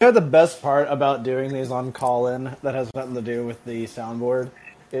know the best part about doing these on call-in that has nothing to do with the soundboard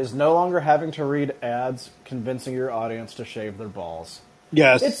is no longer having to read ads convincing your audience to shave their balls.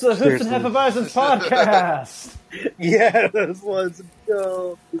 Yes, It's the Hoops and seriously. Hefeweizens podcast. Yes, let's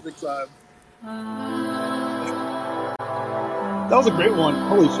go. Music time. That was a great one.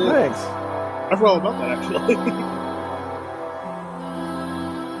 Holy shit. Thanks. I forgot all about that, actually.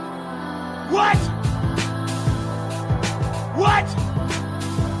 What?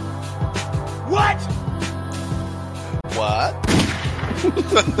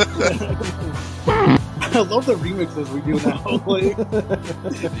 I love the remixes we do now. Like,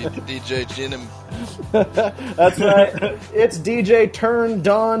 DJ Denim. That's right. It's DJ Turn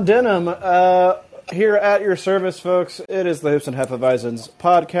Don Denim here at your service, folks. It is the Hoops and Hefeweizens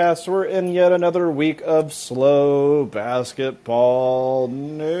podcast. We're in yet another week of slow basketball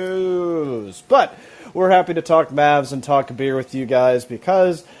news. But we're happy to talk Mavs and talk beer with you guys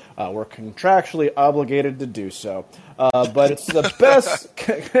because we're contractually obligated to do so. But it's the best.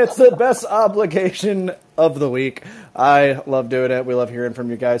 It's the best obligation of the week. I love doing it. We love hearing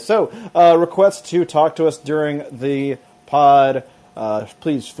from you guys. So, requests to talk to us during the pod.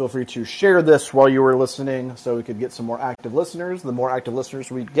 Please feel free to share this while you were listening, so we could get some more active listeners. The more active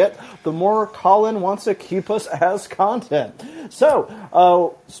listeners we get, the more Colin wants to keep us as content.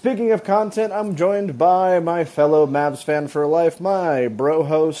 So, speaking of content, I'm joined by my fellow Mavs fan for life, my bro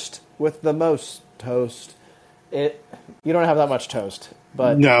host with the most toast. You don't have that much toast,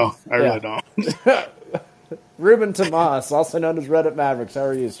 but no, I really don't. Ruben Tomas, also known as Reddit Mavericks. How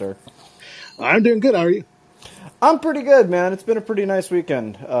are you, sir? I'm doing good. How are you? I'm pretty good, man. It's been a pretty nice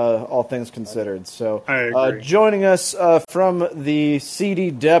weekend, all things considered. So, I agree. Joining us from the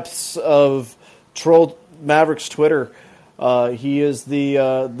seedy depths of Troll Mavericks Twitter, he is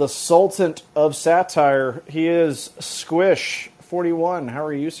the Sultan of satire. He is Squish41. How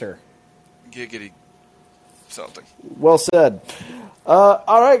are you, sir? Giggity. Something. Well said. All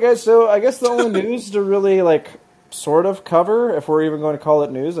right, guys. So I guess the only news to really sort of cover, if we're even going to call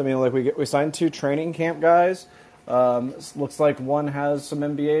it news. I mean, we signed 2 training camp guys. Looks like one has some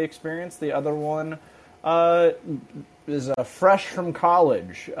NBA experience. The other one is fresh from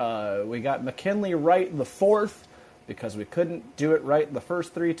college. We got McKinley Wright the 4th because we couldn't do it right the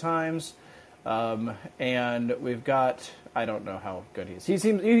first 3 times. And we've got, I don't know how good he is. He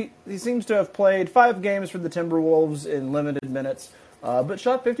seems to have played 5 games for the Timberwolves in limited minutes, but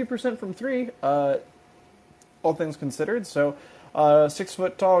shot 50% from 3, all things considered. So,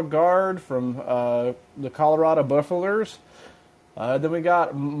 6-foot-tall guard from the Colorado Buffaloes. Then we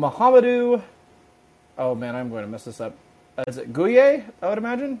got Mohamedou. Oh man, I'm going to mess this up. Is it Gueye? I would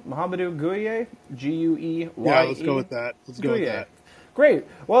imagine Mohamedou Gueye, Gueye. Yeah, let's go with that. Let's go with that. Great.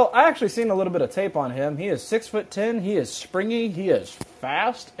 Well, I actually seen a little bit of tape on him. He is 6'10". He is springy. He is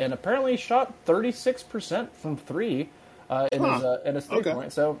fast, and apparently shot 36% from 3 in his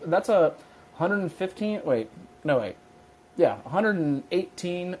 3-point. So that's a 115. Yeah,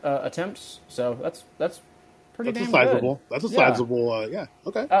 118 attempts. So that's pretty damn sizable. good. That's a sizable. Yeah.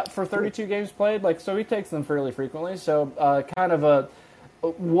 Okay. For 32 games played, so he takes them fairly frequently. So kind of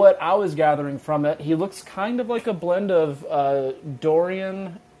what I was gathering from it, he looks kind of like a blend of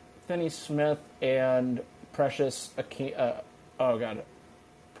Dorian Finney-Smith and Precious Precious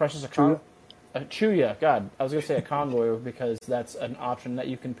Achuya. God, I was going to say a Convoy because that's an option that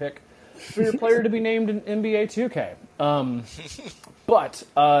you can pick for your player to be named in NBA 2K.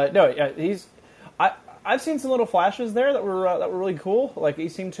 I've seen some little flashes there that were really cool. Like he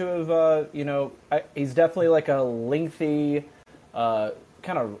seemed to have, he's definitely like a lengthy.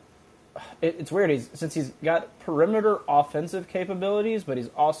 Kind of, it's weird. Since he's got perimeter offensive capabilities, but he's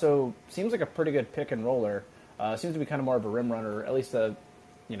also seems like a pretty good pick and roller. Seems to be kind of more of a rim runner. At least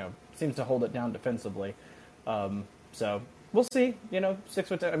seems to hold it down defensively. So we'll see.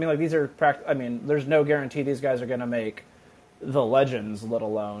 6'10". I mean, these are there's no guarantee these guys are going to make the Legends, let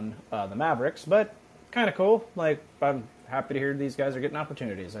alone the Mavericks. But kind of cool. I'm happy to hear these guys are getting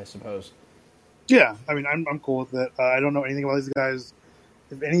opportunities, I suppose. Yeah, I mean, I'm cool with it. I don't know anything about these guys.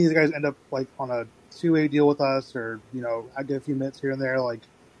 If any of these guys end up on a 2-way deal with us, or I get a few minutes here and there,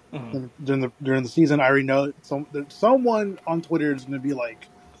 during the season, I already know that someone on Twitter is going to be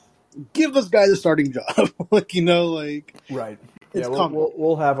give this guy the starting job. Right. Yeah,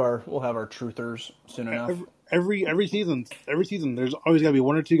 we'll have our truthers soon enough. Every season, there's always got to be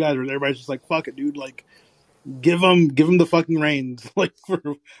 1 or 2 guys where everybody's just like, fuck it, dude. Give them the fucking reins,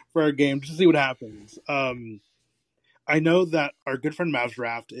 for our game, just to see what happens. I know that our good friend Mavs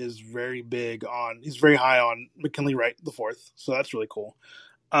Draft is very he's very high on McKinley Wright the 4th, so that's really cool.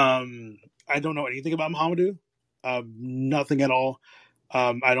 I don't know anything about Mohamedou, nothing at all.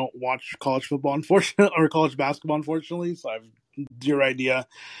 I don't watch college football, unfortunately, or college basketball, unfortunately, so I have zero idea.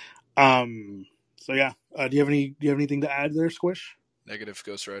 So yeah, do you have anything to add there, Squish? Negative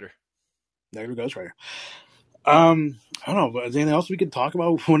Ghost Rider. Negative Ghost Rider. I don't know, but is there anything else we could talk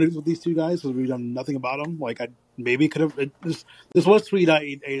about with these two guys? Because we've done nothing about them. Like, I maybe could have. This was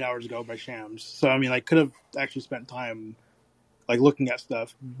tweeted 8 hours ago by Shams, so I mean, I could have actually spent time like looking at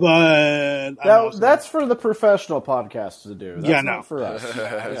stuff, but That's for the professional podcast to do. That's no, not for us.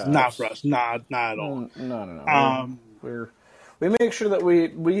 it's not for us, not at all. No. We make sure that we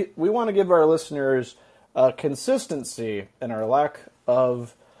want to give our listeners consistency in our lack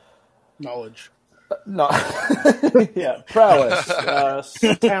of knowledge. Prowess,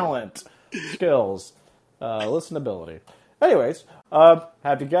 talent, skills, listenability. Anyways,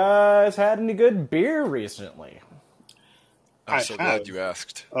 have you guys had any good beer recently? I'm so glad you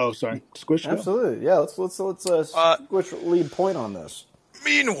asked. Oh, sorry. Squish. Absolutely. Yeah, let's Squish lead point on this.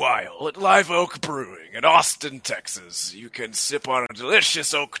 Meanwhile, at Live Oak Brewing in Austin, Texas, you can sip on a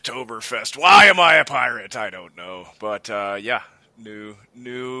delicious Oktoberfest. Why am I a pirate? I don't know. But, yeah,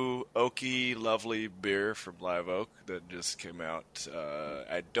 new oaky, lovely beer from Live Oak that just came out.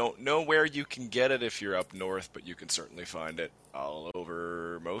 I don't know where you can get it if you're up north, but you can certainly find it all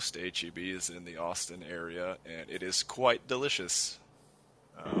over most HEBs in the Austin area, and it is quite delicious.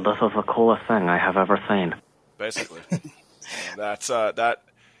 This is the coolest thing I have ever seen. Basically. That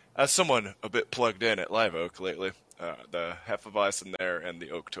as someone a bit plugged in at Live Oak lately, the Hefeweizen there and the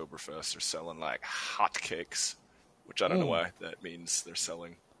Oktoberfest are selling like hotcakes, which I don't know why that means they're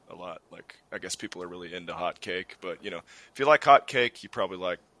selling a lot. Like, I guess people are really into hot cake, but, you know, if you like hot cake, you probably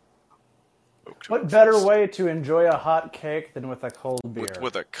like Oktoberfest. What better way to enjoy a hot cake than with a cold beer?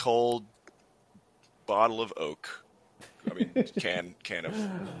 With a cold bottle of oak. I mean, can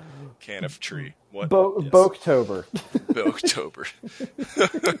of tree. What? Boketober. Boketober.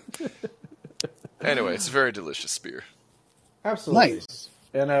 Anyway, it's a very delicious beer. Absolutely. Nice.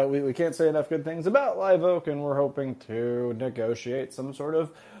 And we can't say enough good things about Live Oak, and we're hoping to negotiate some sort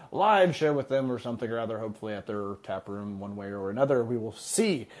of live show with them or something or other, hopefully at their tap room one way or another. We will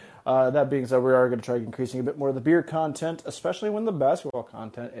see. That being said, we are going to try increasing a bit more of the beer content, especially when the basketball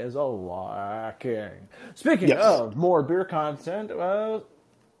content is lacking. Speaking of more beer content,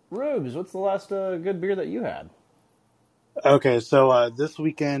 Rubes, what's the last good beer that you had? Okay, so this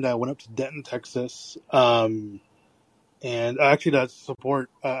weekend I went up to Denton, Texas, and actually to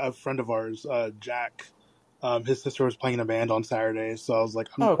support a friend of ours, Jack. His sister was playing in a band on Saturday, so I was like,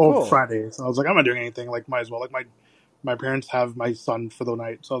 cool. Friday. So I was like, I'm not doing anything. Like, might as well. Like, my parents have my son for the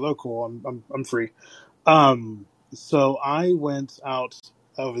night, so I was like, oh, cool. I'm free. So I went out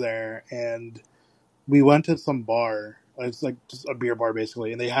over there and we went to some bar. It's like just a beer bar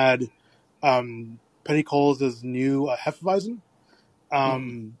basically, and they had Petty Coles' new Hefeweizen.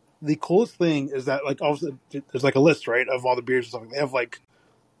 The coolest thing is that, like, obviously there's like a list, right, of all the beers and stuff. They have like,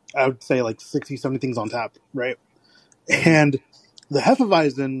 I would say like 60, 70 things on tap, right? And the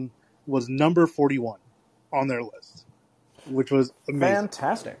Hefeweizen was number 41 on their list, which was amazing.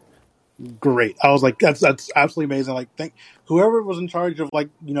 Fantastic. Great. I was like, that's absolutely amazing. Like, thank whoever was in charge of, like,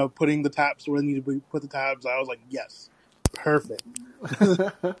 you know, putting the taps where they needed to put the tabs. I was like, yes, perfect.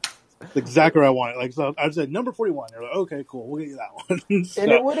 Exactly what I wanted. Like, so I said number 41. They're like, okay, cool, we'll get you that one. So,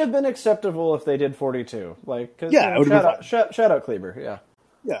 and it would have been acceptable if they did 42. Like, cause, yeah, you know, shout out Kleber. Yeah.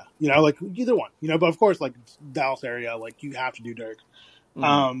 Yeah, you know, like either one, you know, but of course, like Dallas area, like you have to do Dirk,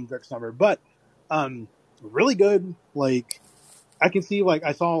 Dirk's number, but really good. Like, I can see, like,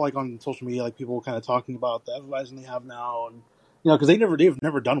 I saw like on social media, like people kind of talking about the Hefeweizen they have now, and you know, because they've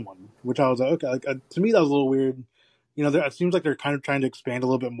never done one, which I was like, okay, like to me that was a little weird. You know, it seems like they're kind of trying to expand a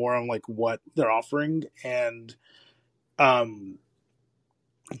little bit more on like what they're offering, and kind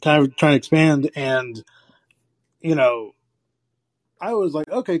of trying to expand, and you know. I was like,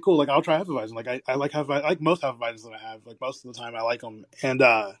 okay, cool. Like, I'll try Hefeweizen. Like, I like Hefeweizen. I like most Hefeweizens that I have. Like, most of the time, I like them. And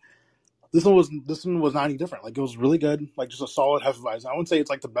this one was not any different. Like, it was really good. Like, just a solid Hefeweizen. I wouldn't say it's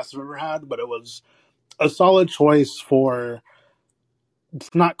like the best I've ever had, but it was a solid choice for.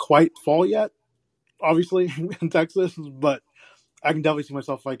 It's not quite fall yet, obviously in Texas, but I can definitely see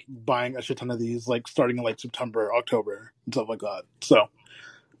myself like buying a shit ton of these, like starting in like September, October, and stuff like that. So,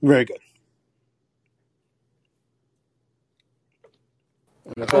 very good.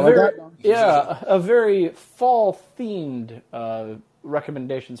 A very fall-themed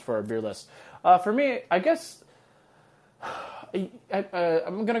recommendations for our beer list. For me, I guess I'm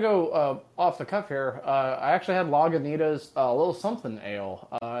going to go off the cuff here. I actually had Lagunitas Little Something Ale.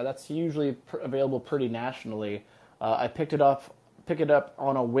 That's usually available pretty nationally. I picked it up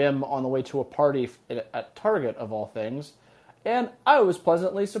on a whim on the way to a party at Target, of all things. and I was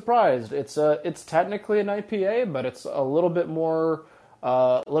pleasantly surprised. It's technically an IPA, but it's a little bit more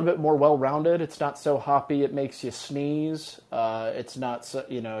well-rounded. It's not so hoppy it makes you sneeze. It's not so,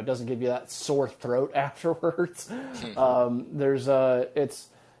 it doesn't give you that sore throat afterwards. It's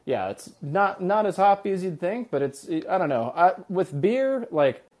not as hoppy as you'd think, but I don't know. With beer,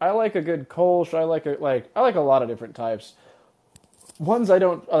 like I like a good Kolsch. I like a lot of different types. Ones I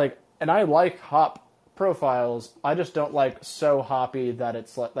don't like, and I like hop profiles. I just don't like so hoppy that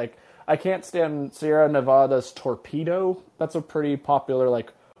it's like I can't stand Sierra Nevada's Torpedo. That's a pretty popular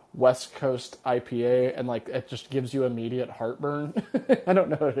like West Coast IPA, and like it just gives you immediate heartburn. I don't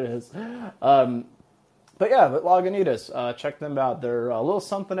know what it is. But Lagunitas, check them out. Their little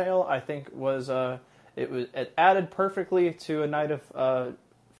something ale, I think, it added perfectly to a night of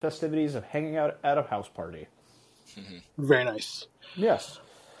festivities of hanging out at a house party. Very nice. Yes.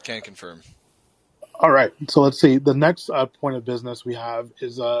 Can confirm. All right, so let's see. The next point of business we have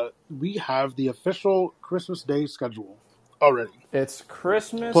is we have the official Christmas Day schedule already. It's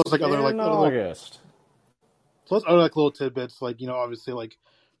Christmas plus, like, in other, like, August. Plus other like little tidbits, like obviously, like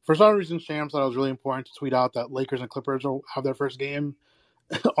for some reason, Shams thought it was really important to tweet out that Lakers and Clippers will have their first game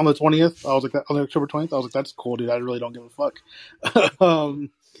on the 20th. I was like, on October 20th. I was like, that's cool, dude. I really don't give a fuck.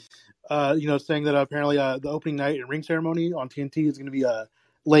 Saying that apparently the opening night and ring ceremony on TNT is going to be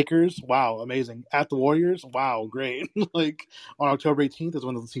Lakers. Wow, amazing. At the Warriors. Wow, great. Like on October 18th is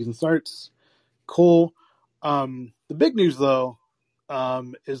when the season starts. Cool. The big news though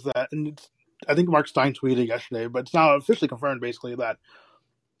is that, and I think Mark Stein tweeted yesterday, but it's now officially confirmed basically that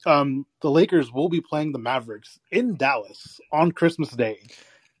the Lakers will be playing the Mavericks in Dallas on Christmas Day.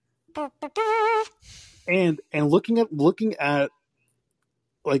 And looking at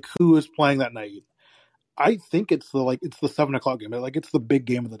like who is playing that night, I think it's the 7:00 game. Like it's the big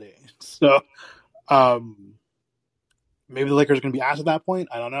game of the day. So maybe the Lakers are going to be asked at that point.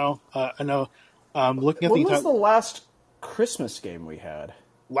 I don't know. I know. Looking at when was the last Christmas game we had?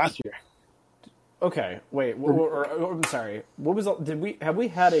 Last year. Okay, wait. I'm sorry. What was? Have we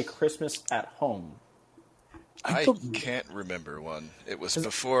had a Christmas at home? I can't remember one. It was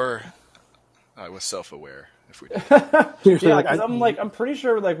before I was self-aware. If we did. Yeah, because I'm pretty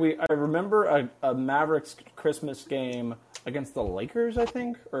sure I remember a Mavericks Christmas game against the Lakers, I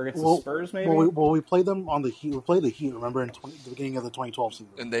think, or against the Spurs, maybe. We played them on the Heat. We played the Heat. Remember the beginning of the 2012 season,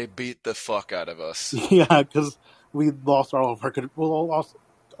 and they beat the fuck out of us. Yeah, because we lost lost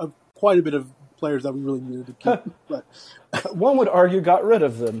quite a bit of players that we really needed to keep. But one would argue got rid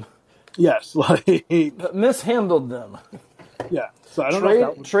of them. Yes, but mishandled them. Yeah, so I don't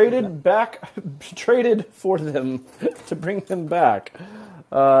know. If traded for them to bring them back,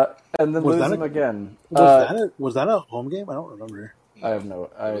 and then lose them again. Was that a home game? I don't remember. I have no.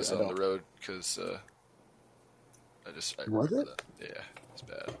 I was on the road because I was it? That. Yeah, it's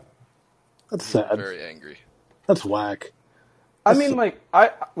bad. That's sad. I'm very angry. That's whack. I mean,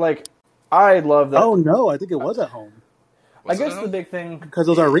 I love that. Oh no, I think it was at home. I guess the big thing because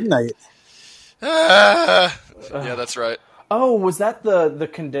it was our ring night. Yeah, that's right. Oh, was that the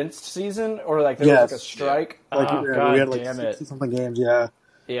condensed season, or there was a strike? Yeah. God we had damn it! 60-something games. Yeah.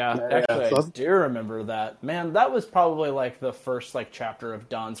 Actually, I do remember that. Man, that was probably the first chapter of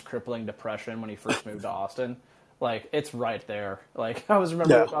Don's crippling depression when he first moved to Austin. It's right there. I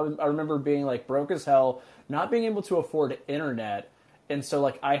remember being broke as hell, not being able to afford internet, and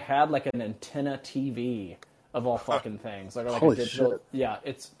so I had an antenna TV. Of all fucking things, Holy a digital. Shit. Yeah,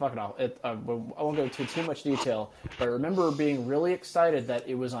 it's fucking awful. I won't go into too much detail, but I remember being really excited that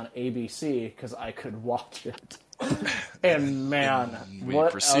it was on ABC because I could watch it. And man, we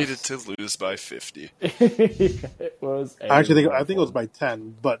proceeded to lose by 50. It was. I think it was by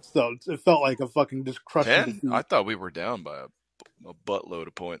 10, but still, it felt like a fucking just crushing 10? defeat. I thought we were down by a buttload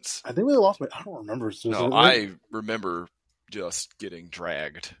of points. I think we lost by. I don't remember. No, I remember just getting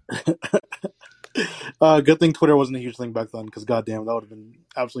dragged. Good thing Twitter wasn't a huge thing back then, because goddamn, that would have been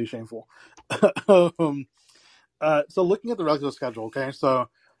absolutely shameful. So looking at the rest of the schedule, okay, so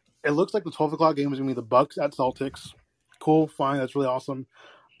it looks like the 12:00 game is going to be the Bucks at Celtics. Cool, fine, that's really awesome.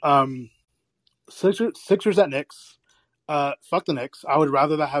 Sixers at Knicks. Fuck the Knicks. I would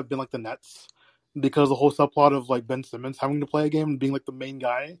rather that have been the Nets, because the whole subplot of Ben Simmons having to play a game and being the main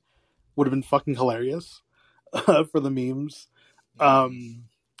guy would have been fucking hilarious for the memes.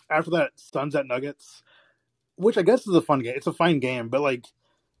 After that, Suns at Nuggets, which I guess is a fun game. It's a fine game, but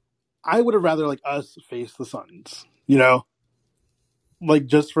I would have rather us face the Suns,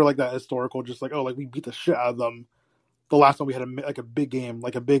 just for that historical, just we beat the shit out of them. The last time we had a big game,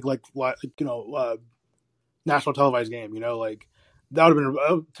 a big national televised game, That would have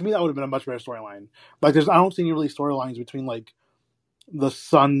been to me. That would have been a much better storyline. Like, I don't see any really storylines between like the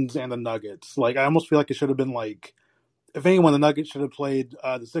Suns and the Nuggets. Like, I almost feel like it should have been like, if anyone, the Nuggets should have played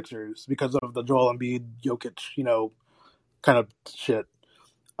the Sixers because of the Joel Embiid, Jokic, kind of shit.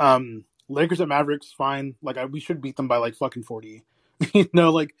 Lakers at Mavericks, fine. Like, we should beat them by like fucking 40.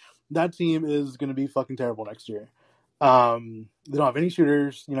 Like that team is going to be fucking terrible next year. They don't have any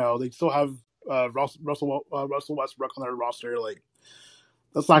shooters. They still have Russell Westbrook on their roster. Like,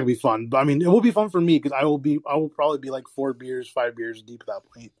 that's not gonna be fun. But I mean, it will be fun for me because I will probably be like 5 beers deep at that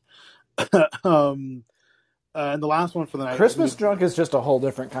point. And the last one for the night. Christmas drunk is just a whole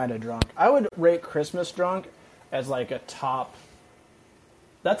different kind of drunk. I would rate Christmas drunk as like a top.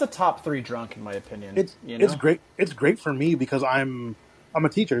 That's a top 3 drunk in my opinion. It's great. It's great for me because I'm a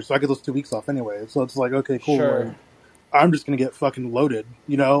teacher, so I get those 2 weeks off anyway. So it's like, okay, cool. Sure. Like, I'm just gonna get fucking loaded,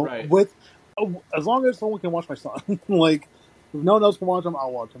 Right. with as long as someone can watch my son. Like, if no one else can watch him,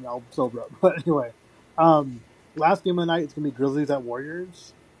 I'll watch him. I'll sober up. But anyway, last game of the night, it's gonna be Grizzlies at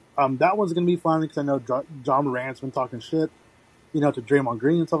Warriors. That one's gonna be fun because I know John Morant's been talking shit, to Draymond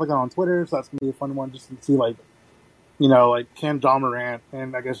Green and stuff like that on Twitter. So that's gonna be a fun one just to see, like, can John Morant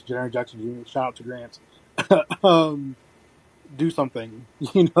and I guess Jaren Jackson Jr. shout out to Grant, do something,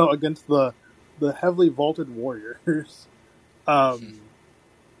 against the heavily vaulted Warriors.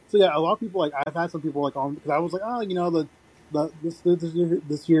 So yeah, a lot of people, like, I've had some people like on, because I was like,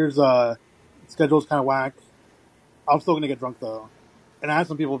 this year's schedule is kind of whack. I'm still gonna get drunk though, and I had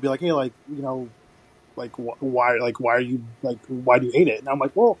some people be like, hey, like, why do you hate it? And I'm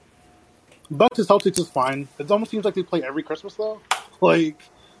like, well, Bucks to Celtics is fine. It almost seems like they play every Christmas though. Like,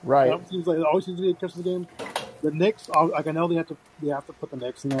 Right. It always seems to be a Christmas game. The Knicks, like, I know they have to put the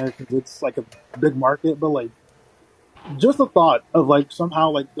Knicks in there because it's like a big market, but like, just the thought of like somehow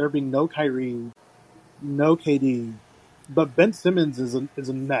like there being no Kyrie, no KD, but Ben Simmons is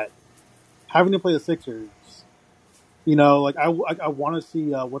a net having to play the Sixers. Like, I want to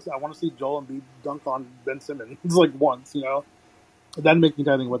see I want to see Joel Embiid dunk on Ben Simmons like once. That makes me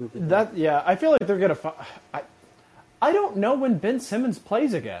think whether I feel like they're gonna. I don't know when Ben Simmons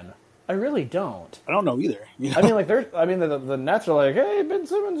plays again. I really don't. I don't know either. I mean, like, the Nets are like, hey, Ben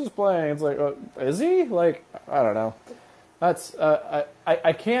Simmons is playing. It's like, is he? Like, I don't know. That's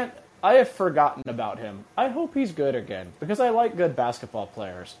I can't. I have forgotten about him. I hope he's good again because I like good basketball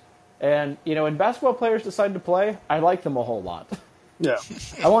players. And when basketball players decide to play, I like them a whole lot. Yeah,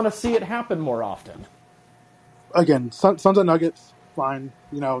 I want to see it happen more often. Again, Suns and Nuggets, fine.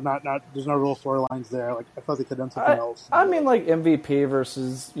 Not there's no real storylines there. Like, I thought they could have done something else. I mean, like, MVP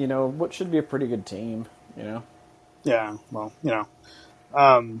versus what should be a pretty good team. Yeah, well,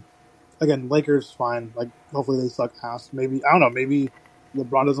 again, Lakers, fine. Like, hopefully they suck ass. Maybe, I don't know, maybe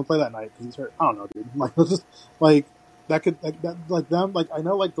LeBron doesn't play that night because he's hurt. I don't know, dude. Like, it's just, like, that could, like, that, like, them, like, I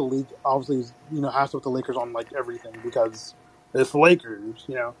know, like, the league obviously is, has to put the Lakers on, like, everything because it's the Lakers,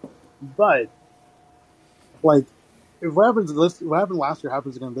 but, like, if what happened last year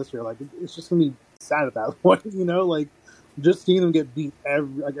happens again this year, like, it's just gonna be sad at that point, like, just seeing them get beat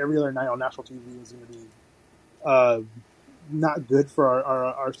every other night on national TV is gonna be, not good for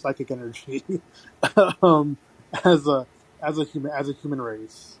our psychic energy, as a human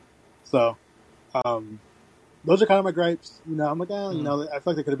race. So, those are kind of my gripes. I'm like, I feel like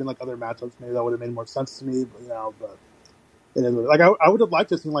there could have been like other matchups. Maybe that would have made more sense to me. But it is like I would have liked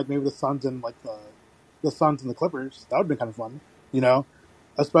to see like maybe the Suns and like the Suns and the Clippers. That would have been kind of fun.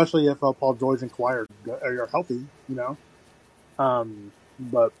 Especially if Paul George and Kawhi are healthy.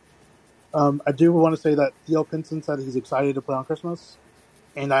 But I do want to say that Theo Pinson said he's excited to play on Christmas,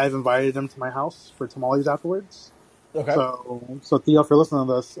 and I've invited him to my house for tamales afterwards. Okay. So Theo, if you're listening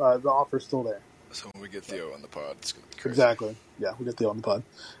to this, the offer's still there. So when we get Theo on the pod, it's gonna be crazy. Exactly. Yeah, we get Theo on the pod.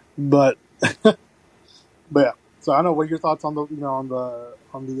 But yeah. So I don't know what your thoughts on the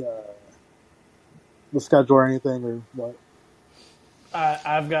schedule or anything or what.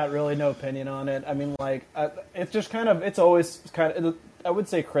 I've got really no opinion on it. I mean, like, it's just it's always kind of, I would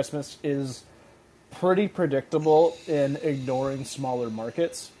say Christmas is pretty predictable in ignoring smaller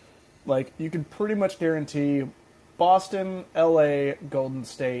markets. Like, you can pretty much guarantee Boston, LA, Golden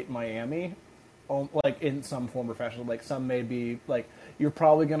State, Miami, like, in some form or fashion. Like, some may be, like, you're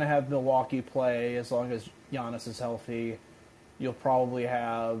probably going to have Milwaukee play as long as Giannis is healthy. You'll probably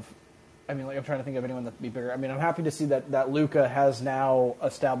have, I mean, like, I'm trying to think of anyone that'd be bigger. I mean, I'm happy to see that Luka has now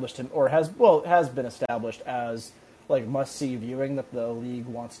established him, or has been established as, like, must-see viewing that the league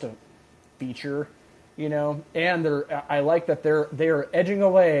wants to feature, And I like that they're edging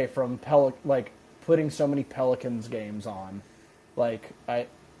away from putting so many Pelicans games on. Like, I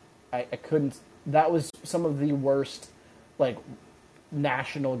couldn't. That was some of the worst, like,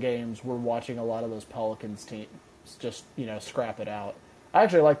 national games, we're watching a lot of those Pelicans teams just, scrap it out. I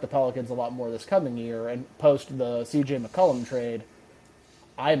actually like the Pelicans a lot more this coming year, and post the C.J. McCollum trade,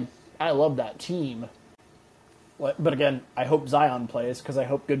 I love that team. But again, I hope Zion plays because I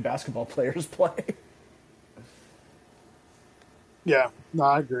hope good basketball players play. Yeah, no,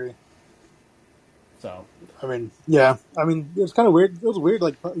 I agree. So, I mean, yeah, I mean, it's kind of weird. It was weird,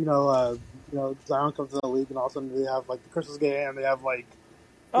 like Zion comes in the league, and all of a sudden they have like the Christmas game, and they have like,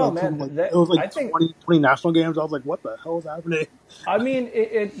 it was like 20 national games. I was like, what the hell is happening? I mean,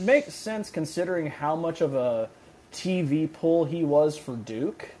 it makes sense considering how much of a TV pull he was for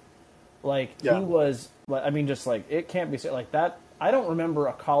Duke. Like, he was, I mean, just like, it can't be said like that. I don't remember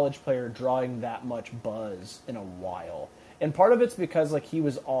a college player drawing that much buzz in a while. And part of it's because, like, he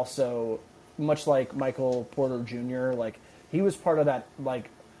was also, much like Michael Porter Jr., like, he was part of that, like,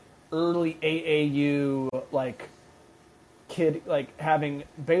 early AAU, like, kid, like, having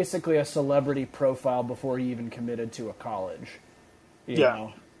basically a celebrity profile before he even committed to a college. You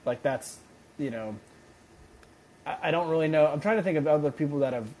know? Like, that's, I don't really know. I'm trying to think of other people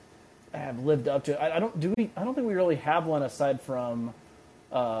that have lived up to it. I don't think we really have one aside from,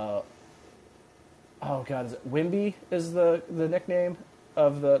 oh God, is it Wimby is the nickname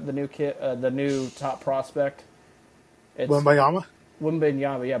of the new kid, the new top prospect? It's Wembayama?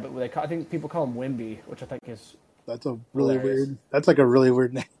 Wembayama, yeah, but I think people call him Wimby, which I think is that's a really hilarious. weird. That's like a really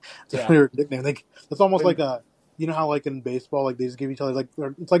weird name. It's a really weird nickname. That's almost like a, how like in baseball, like they just give each other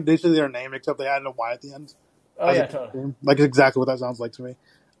it's like they say their name except they add a Y at the end. Oh yeah, totally. Like exactly what that sounds like to me.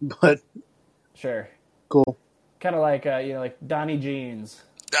 But sure, cool. Kind of like like Donnie Jeans.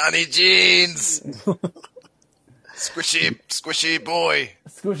 Donnie Jeans. Squishy boy.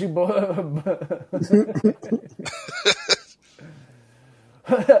 Squishy boy.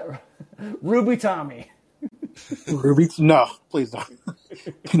 Ruby Tommy. Ruby? No, please don't.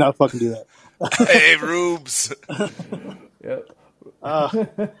 Do not fucking do that. Hey, Rubes. Yep.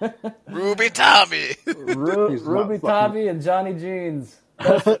 Ruby Tommy. Ruby Tommy and Johnny Jeans.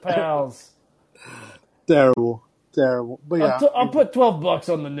 Best pals. Terrible. But yeah. I'll put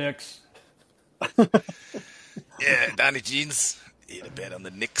 $12 on the Knicks. Yeah, Donnie Jeans. Eat a bet on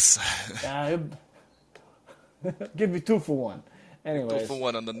the Knicks. Give me 2 for 1. Anyways. 2 for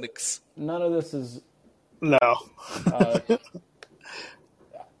 1 on the Knicks. None of this is... No.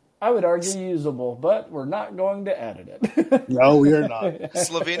 I would argue usable, but we're not going to edit it. No, we are not.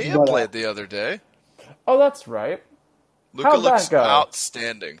 Slovenia played the other day. Oh, that's right. Luka looks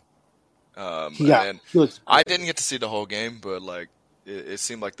outstanding. He looks great. I didn't get to see the whole game, but like it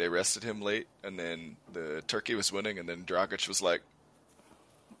seemed like they rested him late, and then the Turkey was winning, and then Dragic was like,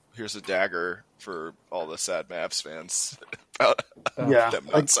 "Here's a dagger for all the sad Mavs fans about them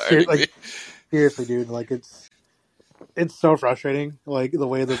not signing me." Seriously, dude, like it's so frustrating, like the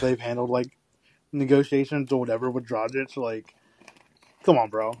way that they've handled like negotiations or whatever with Dragic. Like, come on,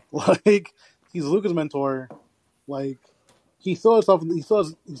 bro. Like, he's Luka's mentor. Like, he still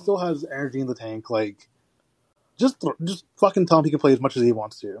has energy in the tank. Like, just fucking tell him he can play as much as he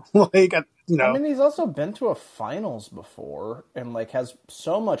wants to. Like, I mean, he's also been to a finals before and like has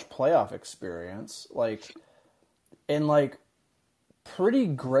so much playoff experience. Like, and like pretty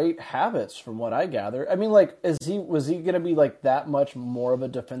great habits from what I gather. I mean, like, was he going to be like that much more of a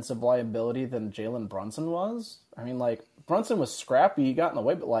defensive liability than Jalen Brunson was? I mean, like, Brunson was scrappy, he got in the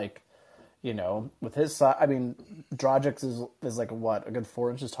way, but like, with his size, I mean, Dragic is like what, a good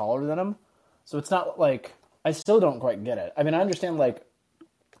 4 inches taller than him. So it's not like, I still don't quite get it. I mean, I understand like,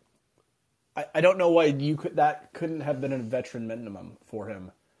 I don't know why that couldn't have been a veteran minimum for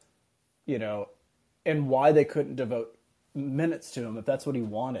him, and why they couldn't devote minutes to him if that's what he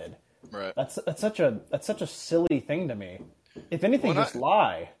wanted. Right. That's such a silly thing to me. If anything, just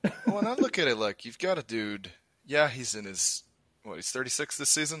lie. When I look at it, like, you've got a dude. Yeah, he's in his he's 36 this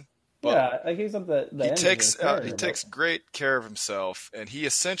season. But yeah, like he's at the he end takes of his career, he takes great care of himself, and he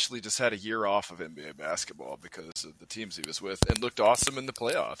essentially just had a year off of NBA basketball because of the teams he was with, and looked awesome in the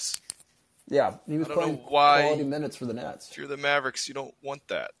playoffs. Yeah, he was playing quality minutes for the Nets. If you're the Mavericks, you don't want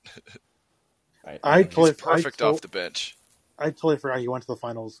that. He's perfect off the bench. I totally forgot he went to the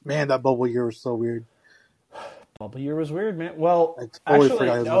finals. Man, that bubble year was so weird. Bubble year was weird, man. Well, I totally forgot he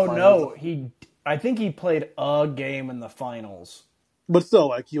was in the finals. I think he played a game in the finals. But still,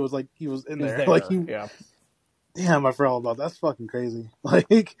 like he was in there. Like yeah. Damn, I forgot all about that. That's fucking crazy.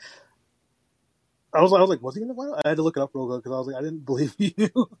 Like, I was like, was he in the final? I had to look it up real quick because I was like, I didn't believe you.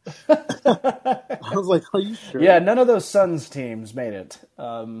 I was like, are you sure? Yeah, none of those Suns teams made it.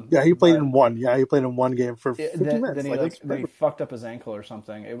 Yeah, he played in one. Yeah, he played in one game for 50 minutes. Then he fucked up his ankle or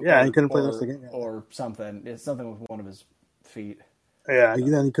something. He couldn't play the rest of the game. Or something. It's something with one of his feet. Yeah,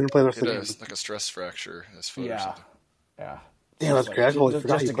 then he couldn't play the rest Hit of the game. like a stress fracture in his foot or Yeah, something. yeah. Damn, that's crazy. I totally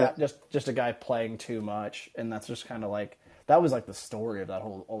forgot he played. Just a guy playing too much, and that's just kind of like that was like the story of that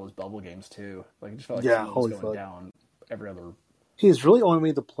whole all those bubble games too. Like it just felt like someone was going down every other. He's really only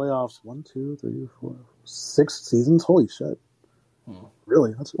made the playoffs 1, 2, 3, 4, 6 seasons. Holy shit!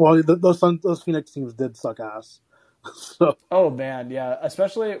 Really? Those Phoenix teams did suck ass. So. Oh man, yeah.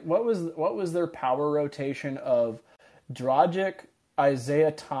 Especially what was their power rotation of Dragic,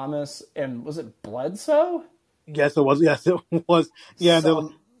 Isaiah Thomas, and was it Bledsoe? Yes, it was. Yes, it was. Yeah, it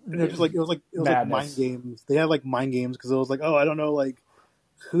was like madness. mind games. They had like mind games because it was like, oh, I don't know, like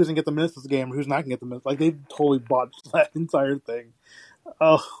who's gonna get the minutes this game or who's not gonna get the minutes. Like they totally botched that entire thing.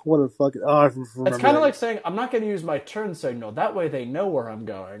 Oh, what a fucking! Oh, I remember. It's kind of like saying I'm not going to use my turn signal. That way they know where I'm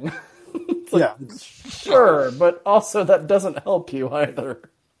going. Yeah, sure, but also that doesn't help you either.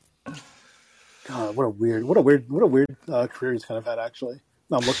 God, what a weird career he's kind of had. Actually,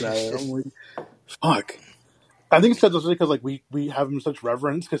 now I'm looking at it. I'm like, fuck. I think it's just because like we have him such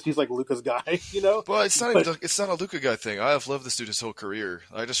reverence because he's like Luka's guy, you know. Well, it's not a Luka guy thing. I have loved this dude his whole career.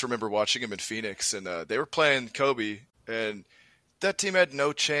 I just remember watching him in Phoenix, and they were playing Kobe, and that team had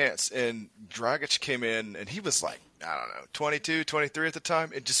no chance. And Dragic came in, and he was like, I don't know, 22, 23 at the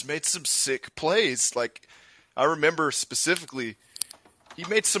time, and just made some sick plays. Like I remember specifically, he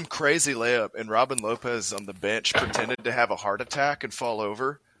made some crazy layup, and Robin Lopez on the bench pretended to have a heart attack and fall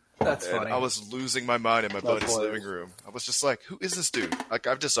over. That's funny. I was losing my mind in my buddy's living room. I was just like, who is this dude? Like,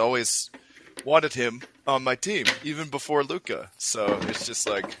 I've just always wanted him on my team, even before Luka. So it's just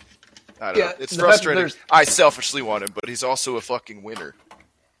like, I don't know. It's frustrating. I selfishly want him, but he's also a fucking winner.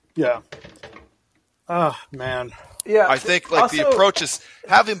 Yeah. Oh, man. Yeah. I think the approach is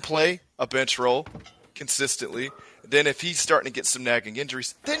have him play a bench role consistently. Then if he's starting to get some nagging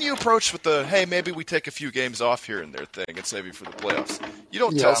injuries, then you approach with the, hey, maybe we take a few games off here and there thing and save you for the playoffs. You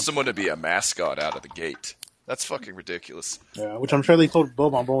don't tell someone to be a mascot out of the gate. That's fucking ridiculous. Yeah, which I'm sure they told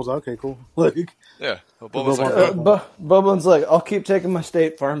Boban. Boban was like, okay, cool. Like, yeah. Well, Boban's like, I'll keep taking my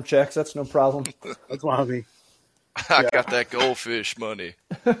State Farm checks. That's no problem. That's why I got that Goldfish money.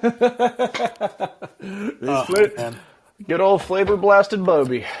 Good old flavor blasted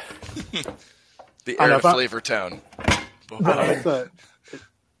Bobby. The air of Flavor Town.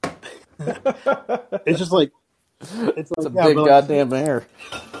 It's just like it's a big goddamn air.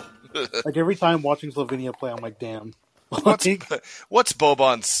 Like every time watching Slovenia play, I'm like, damn. What's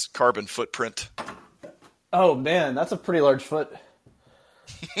Boban's carbon footprint? Oh man, that's a pretty large foot.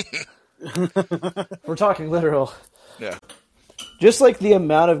 We're talking literal. Yeah. Just like the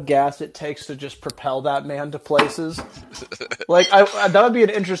amount of gas it takes to just propel that man to places. Like that would be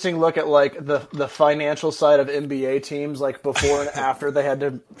an interesting look at like the financial side of NBA teams, like before and after they had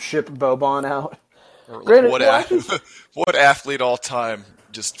to ship Boban out. Granted, what athlete all time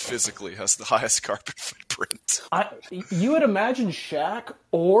just physically has the highest carbon footprint? You would imagine Shaq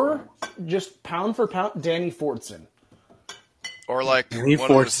or just pound for pound Danny Fortson. Or like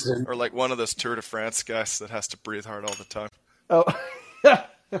one of those Tour de France guys that has to breathe hard all the time. Oh, yeah.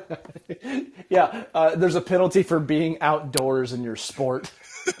 There's a penalty for being outdoors in your sport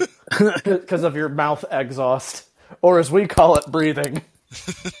because of your mouth exhaust, or as we call it, breathing.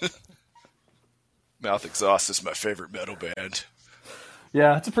 Mouth Exhaust is my favorite metal band.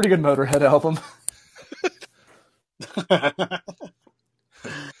 Yeah, it's a pretty good Motorhead album.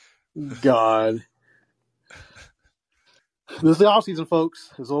 God. This is the off season, folks.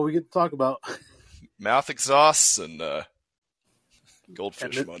 This is all we get to talk about. Mouth exhausts and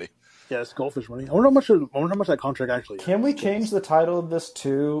Goldfish money. Yes, Goldfish money. I wonder how much that contract actually is. Can we change the title of this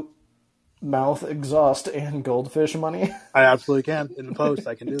to Mouth Exhaust and Goldfish Money? I absolutely can. In the post,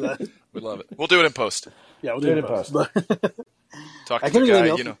 I can do that. We love it. We'll do it in post. Yeah, we'll do it in post. Talk to the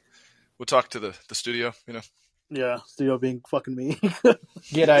guy, you know. We'll talk to the studio, you know. Yeah, studio being fucking me.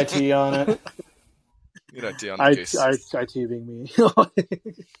 Get IT on it. Get IT on the case. IT being me.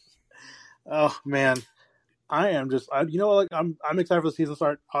 Oh man, I am just. You know, like I'm excited for the season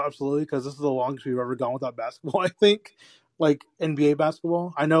start. Absolutely, because this is the longest we've ever gone without basketball. I think, like NBA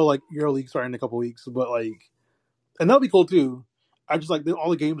basketball. I know, like EuroLeague starting in a couple weeks, but like, and that'll be cool too. I just like all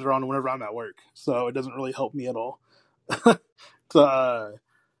the games are on whenever I'm at work, so it doesn't really help me at all. So,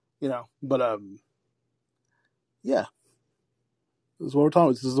 you know, but yeah, this is what we're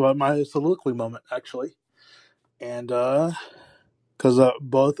talking. This is about my soliloquy moment, actually, and because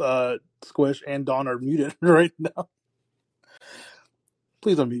both Squish and Dawn are muted right now.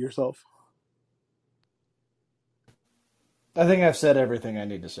 Please unmute yourself. I think I've said everything I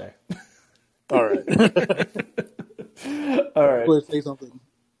need to say. All right. All right. Squish, say something.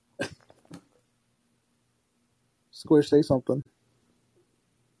 Squish, say something.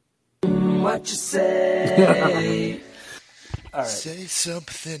 mean what you say. All right. Say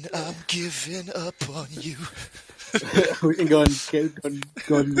something, I'm giving up on you. We can go and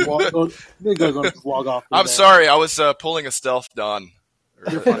walk off. I'm sorry, I was pulling a stealth Don.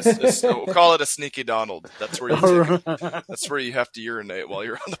 We'll call it a sneaky Donald. That's where you have to urinate while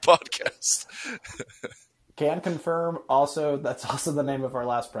you're on the podcast. Can confirm. Also, that's also the name of our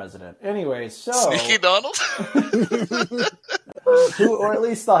last president. Anyway, so Sneaky Donald. or at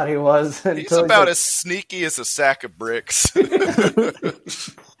least thought he was. He's about as sneaky as a sack of bricks.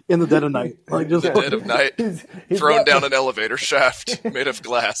 In the dead of night, like just in the dead of night, he's thrown down an elevator shaft made of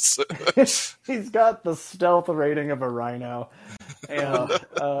glass. He's got the stealth rating of a rhino. And,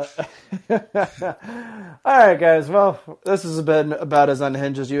 all right, guys. Well, this has been about as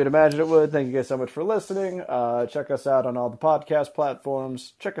unhinged as you would imagine it would. Thank you guys so much for listening. Check us out on all the podcast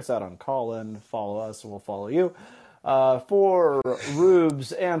platforms. Check us out on Callin. Follow us, and we'll follow you. For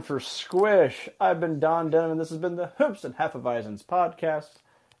Rubes and for Squish, I've been Don Denham, and this has been the Hoops and Hefeweizens podcast.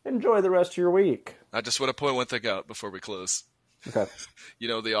 Enjoy the rest of your week. I just want to point one thing out before we close. Okay. You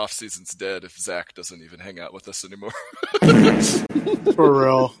know the off season's dead if Zach doesn't even hang out with us anymore. for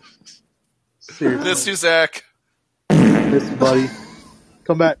real. Seriously. Miss you, Zach. Miss you, buddy.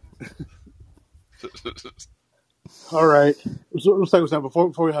 Come back. All right. So, let's take a second before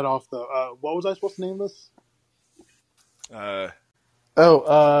we head off, though. What was I supposed to name this?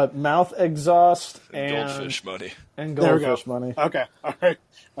 Mouth exhaust and Goldfish money. And Goldfish money. Okay. All right.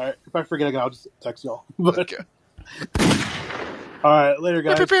 If I forget again, I'll just text y'all. But, Okay. All right. Later,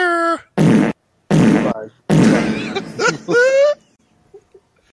 guys. Beep, beep, beep. Bye.